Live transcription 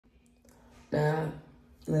Now,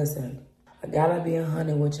 listen, I gotta be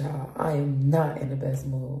 100 with y'all. I am not in the best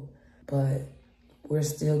mood, but we're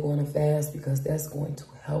still going to fast because that's going to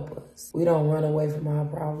help us. We don't run away from our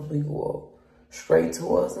problems. We go straight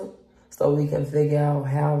towards them so we can figure out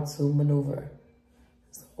how to maneuver.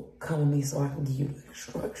 So come with me so I can give you the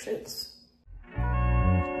instructions.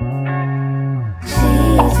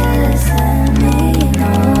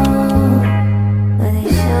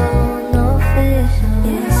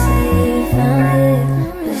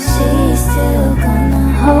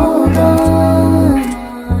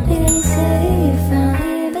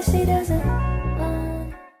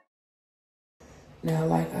 Now,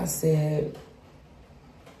 like I said,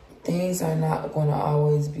 things are not going to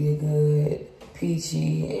always be good,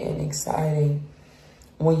 peachy, and exciting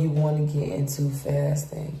when you want to get into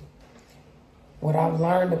fasting. What I've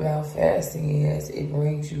learned about fasting is it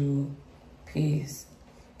brings you peace,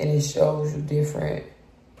 and it shows you different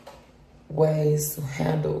ways to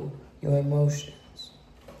handle your emotions.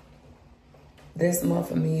 This month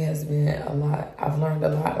for me has been a lot. I've learned a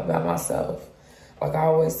lot about myself. Like I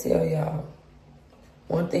always tell y'all,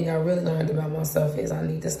 one thing I really learned about myself is I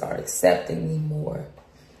need to start accepting me more.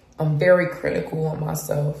 I'm very critical on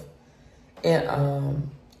myself.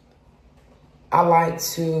 And I like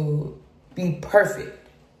to be perfect.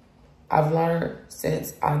 I've learned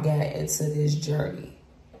since I got into this journey.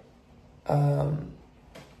 And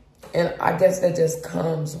I guess that just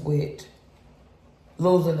comes with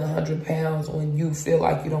losing 100 pounds when you feel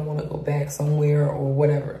like you don't want to go back somewhere or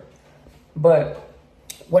whatever. But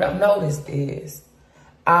what I've noticed is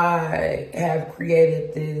I have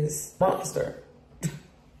created this monster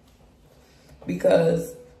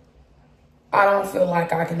because I don't feel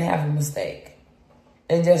like I can have a mistake.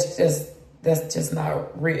 And that's just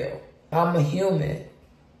not real. I'm a human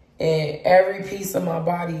and every piece of my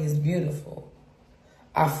body is beautiful.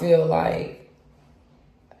 I feel like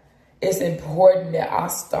it's important that I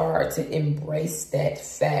start to embrace that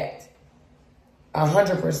fact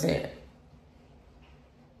 100%.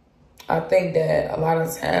 I think that a lot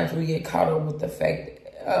of times we get caught up with the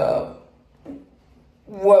fact of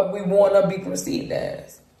what we want to be perceived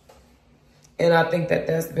as. And I think that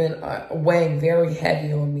that's been weighing very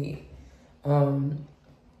heavy on me. And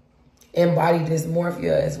body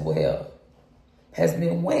dysmorphia as well has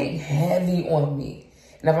been weighing heavy on me.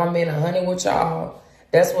 And if I'm being 100 with y'all,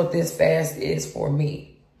 that's what this fast is for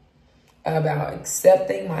me. About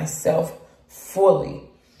accepting myself fully.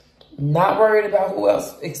 Not worried about who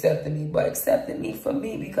else accepting me, but accepting me for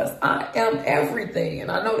me because I am everything. And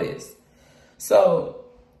I know this. So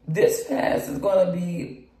this fast is going to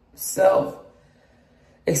be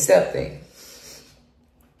self-accepting.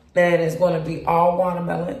 And it's going to be all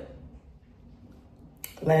watermelon.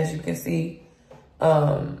 As you can see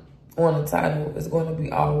on the title, it's going to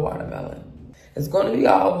be all watermelon. It's going to be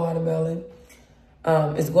all watermelon.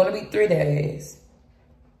 It's going to be 3 days.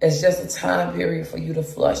 It's just a time period for you to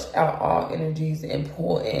flush out all energies and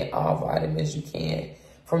pull in all vitamins you can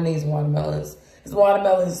from these watermelons. It's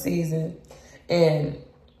watermelon season, and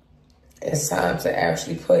it's time to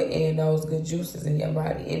actually put in those good juices in your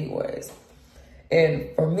body anyways. And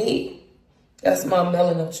for me, that's my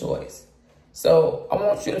melon of choice. So I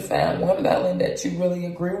want you to find one melon that you really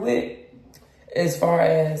agree with as far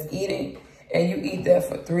as eating, and you eat that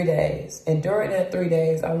for 3 days. And during that 3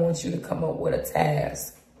 days, I want you to come up with a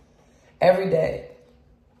task. Every day,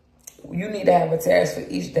 you need to have a task for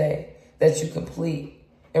each day that you complete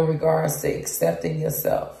in regards to accepting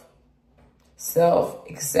yourself.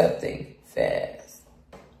 Self-accepting fast.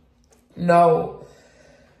 No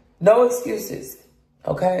excuses,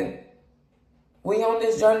 okay? We on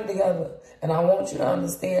this journey together, and I want you to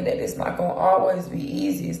understand that it's not going to always be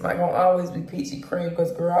easy. It's not going to always be peachy cream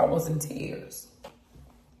because, girl, I was in tears.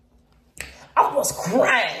 I was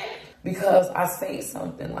crying. Because I say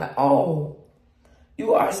something like, oh,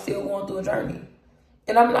 you are still going through a journey.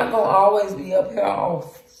 And I'm not going to always be up here all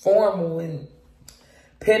formal and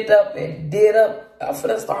pent up and did up. I'm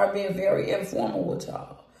going to start being very informal with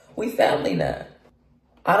y'all. We family now.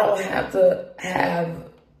 I don't have to have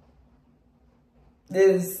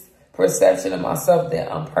this perception of myself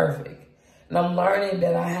that I'm perfect. And I'm learning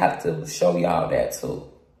that I have to show y'all that too.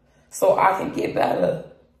 So I can get better.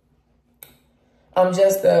 I'm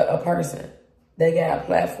just a person that got a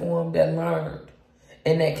platform that learned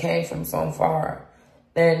and that came from so far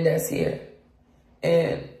and that's here.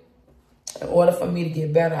 And in order for me to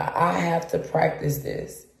get better, I have to practice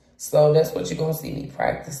this. So that's what you're going to see me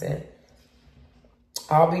practicing.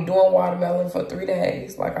 I'll be doing watermelon for 3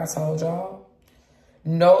 days, like I told y'all.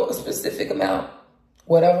 No specific amount,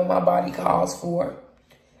 whatever my body calls for.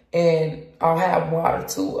 And I'll have water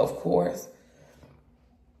too, of course.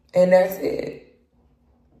 And that's it.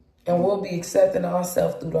 And we'll be accepting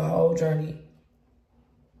ourselves through the whole journey.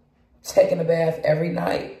 Taking a bath every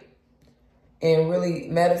night and really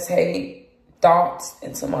meditating thoughts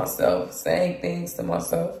into myself, saying things to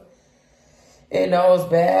myself in those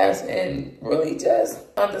baths, and really just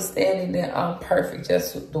understanding that I'm perfect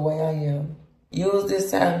just the way I am. Use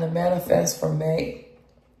this time to manifest for May.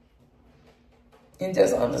 And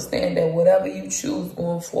just understand that whatever you choose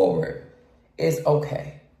going forward is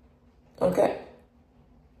okay. Okay?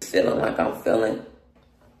 Feeling like I'm feeling,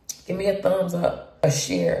 give me a thumbs up, a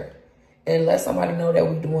share, and let somebody know that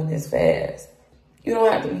we're doing this fast. You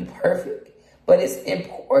don't have to be perfect, but it's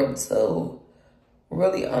important to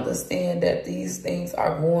really understand that these things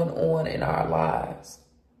are going on in our lives.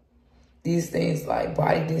 These things like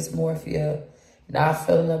body dysmorphia, not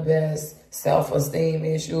feeling the best, self-esteem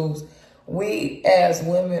issues. We as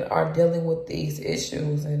women are dealing with these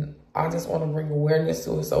issues, and I just want to bring awareness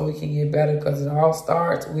to it so we can get better, because it all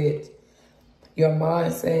starts with your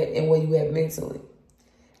mindset and where you at mentally.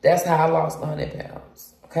 That's how I lost 100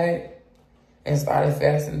 pounds, okay? And started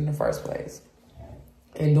fasting in the first place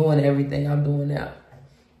and doing everything I'm doing now.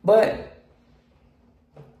 But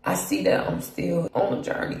I see that I'm still on a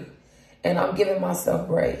journey, and I'm giving myself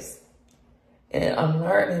grace. And I'm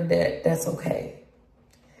learning that that's okay.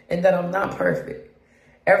 And that I'm not perfect.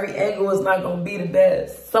 Every angle is not going to be the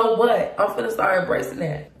best. So what? I'm going to start embracing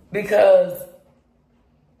that. Because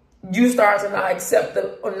you start to not accept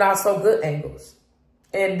the not so good angles.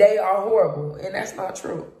 And they are horrible. And that's not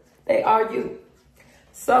true. They are you.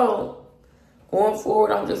 So going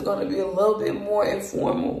forward, I'm just going to be a little bit more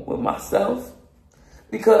informal with myself.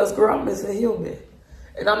 Because, girl, I'm just a human.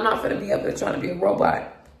 And I'm not going to be up there trying to be a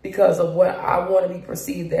robot. Because of what I want to be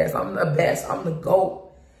perceived as. I'm the best. I'm the GOAT.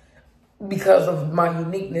 Because of my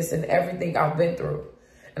uniqueness and everything I've been through.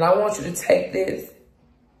 And I want you to take this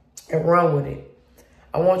and run with it.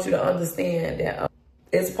 I want you to understand that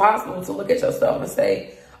it's possible to look at yourself and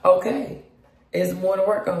say, okay, it's more to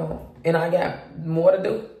work on. And I got more to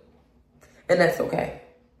do. And that's okay.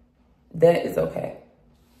 That is okay.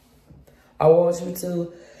 I want you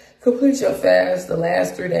to complete your fast the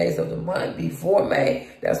last 3 days of the month before May.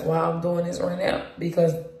 That's why I'm doing this right now.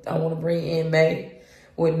 Because I want to bring in May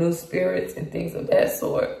with new spirits and things of that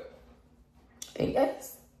sort. And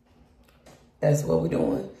yes, that's what we're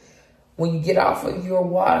doing. When you get off of your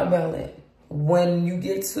watermelon, when you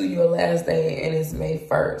get to your last day and it's May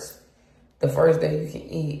 1st, the first day you can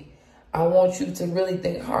eat, I want you to really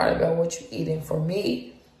think hard about what you're eating. For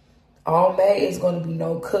me, all May is going to be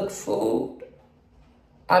no cooked food.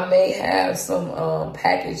 I may have some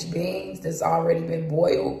packaged beans that's already been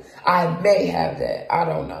boiled. I may have that. I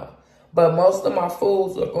don't know. But most of my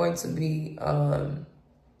foods are going to be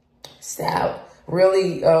salad,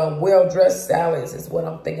 really well-dressed salads is what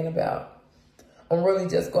I'm thinking about. I'm really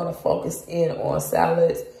just going to focus in on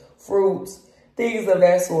salads, fruits, things of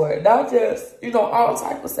that sort. Not just, all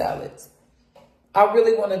type of salads. I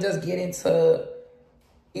really want to just get into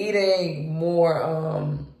eating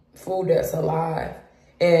more food that's alive.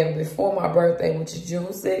 And before my birthday, which is June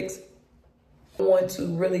 6th, I want to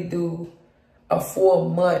really do a full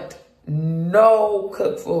month no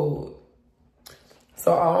cooked food.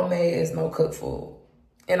 So all May is no cooked food.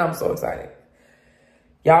 And I'm so excited.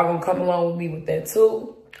 Y'all gonna come along with me with that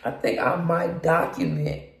too. I think I might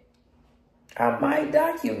document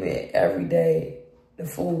every day the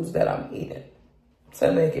foods that I'm eating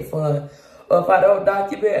to make it fun. Or if I don't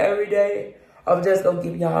document every day, I'm just gonna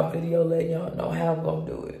give y'all a video letting y'all know how I'm gonna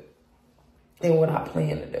do it and what I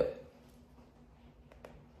plan to do.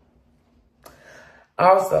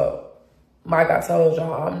 Also, like I told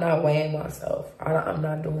y'all, I'm not weighing myself. I'm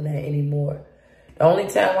not doing that anymore. The only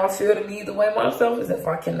time I feel the need to weigh myself is if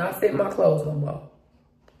I cannot fit my clothes no more.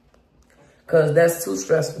 Because that's too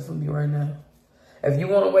stressful for me right now. If you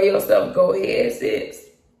want to weigh yourself, go ahead, sis.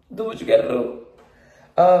 Do what you got to do.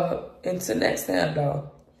 Until next time, dog.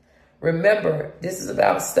 Remember, this is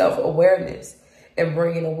about self-awareness and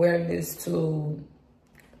bringing awareness to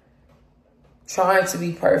trying to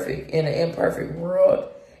be perfect in an imperfect world.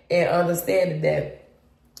 And understanding that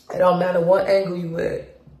it don't matter what angle you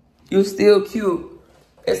at, you still cute.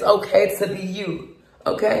 It's okay to be you,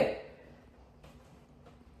 okay?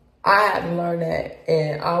 I had to learn that,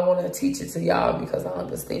 and I want to teach it to y'all because I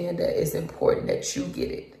understand that it's important that you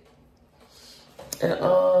get it.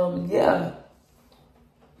 And yeah,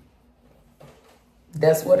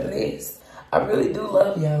 that's what it is. I really do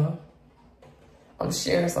love y'all. I'm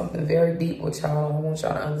sharing something very deep with y'all. I want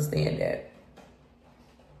y'all to understand that.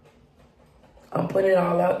 I'm putting it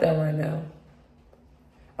all out there right now.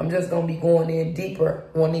 I'm just going to be going in deeper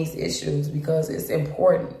on these issues because it's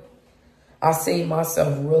important. I see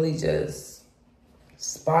myself really just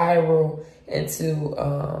spiral into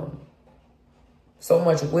so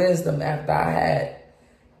much wisdom after I had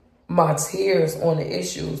my tears on the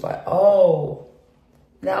issues. Like, oh,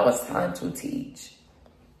 now it's time to teach.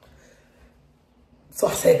 So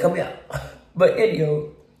I said, come here. But anyway,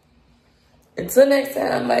 until next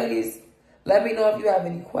time, ladies, let me know if you have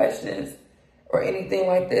any questions or anything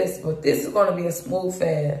like this. But this is going to be a smooth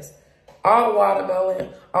fast. All watermelon,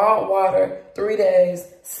 all water, 3 days,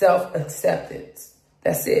 self-acceptance.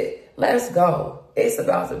 That's it. Let's go. It's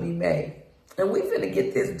about to be May. And we finna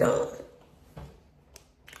get this done.